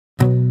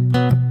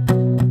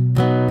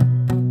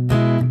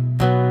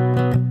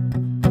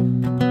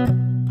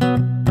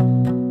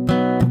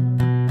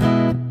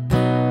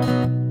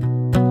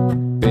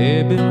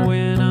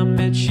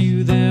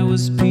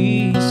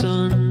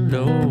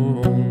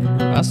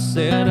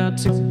set out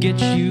to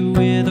get you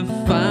with a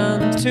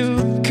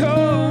fine-tooth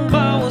comb.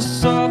 I was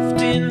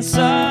soft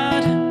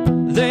inside,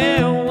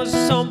 there was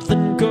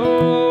something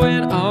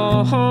going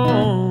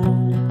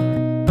on.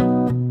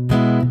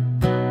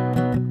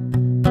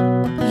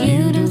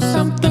 You do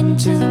something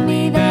to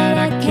me that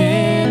I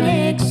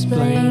can't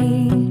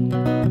explain.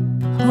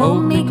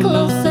 Hold me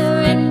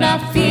closer and I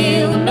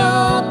feel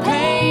no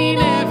pain.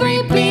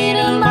 Every beat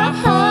of my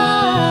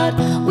heart,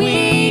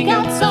 we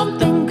got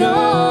something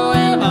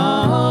going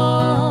on.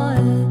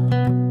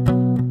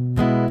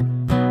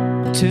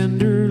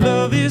 Tender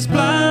love is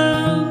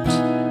blind,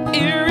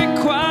 it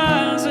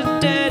requires a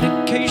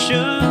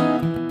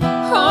dedication.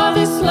 All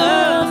this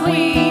love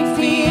we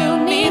feel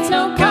needs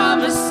no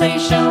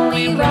conversation.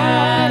 We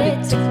ride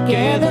it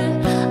together,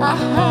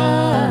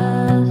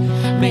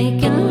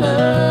 making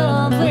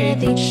love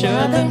with each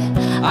other,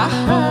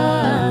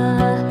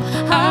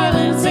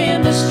 islands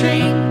in the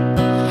stream,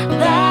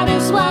 that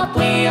is what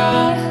we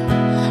are.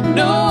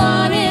 No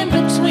one in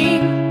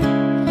between,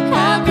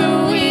 how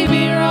could we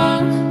be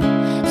wrong?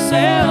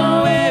 Sail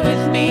away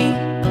with me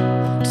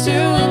to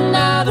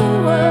another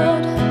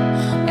world,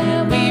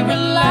 and we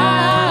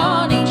rely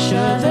on each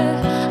other,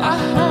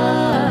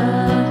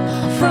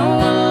 from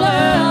one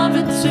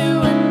lover to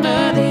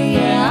another,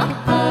 yeah.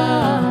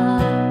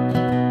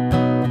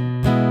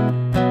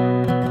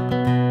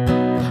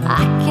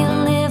 I can't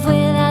live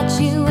without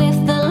you if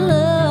the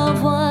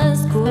love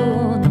was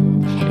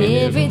gone.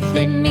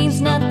 Everything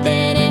means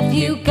nothing if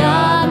you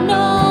got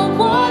no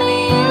one.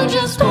 You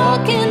just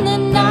walk in the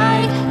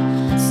night,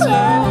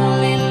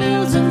 slowly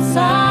losing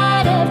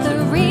sight of the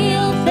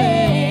real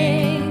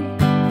thing.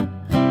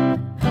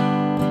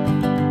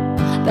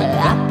 But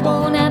that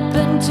won't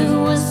happen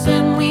to us,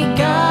 and we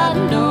got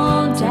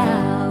no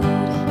doubt.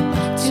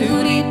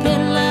 Too deep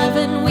in love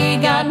and we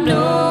got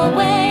no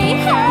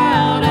way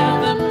out.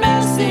 And the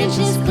message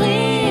is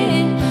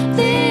clear,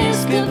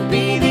 this could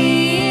be the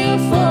year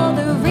for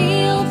the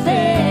real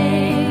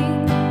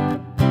thing.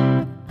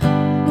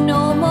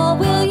 No more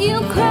will you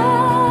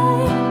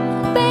cry,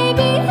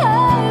 baby,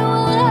 I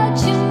will hurt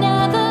you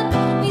never.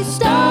 We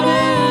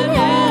started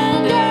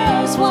hand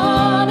as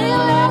one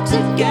and left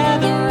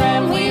together,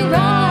 and we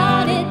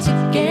ride it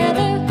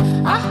together,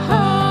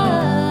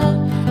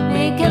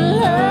 making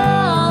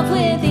love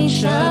with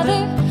each other,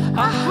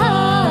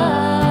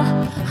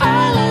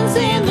 islands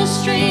in the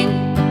stream,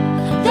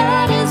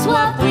 that is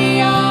what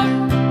we are.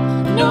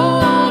 No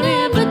one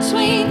in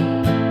between,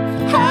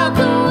 how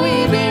could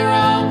we be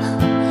wrong?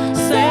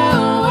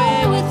 Sail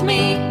away with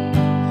me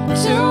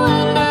to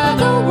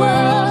another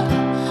world,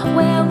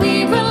 where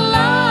we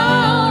rely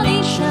on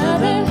each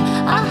other,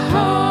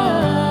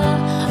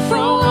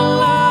 from one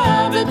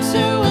lover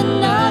to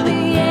another,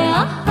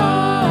 yeah.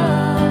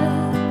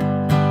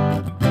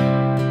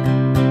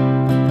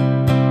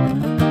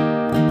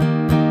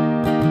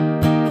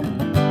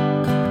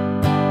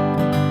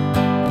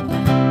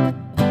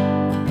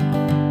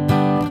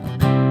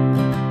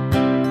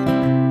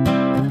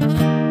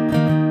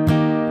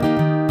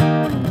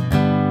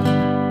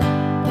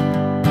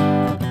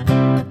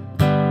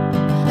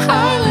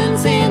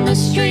 Islands in the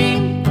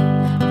stream,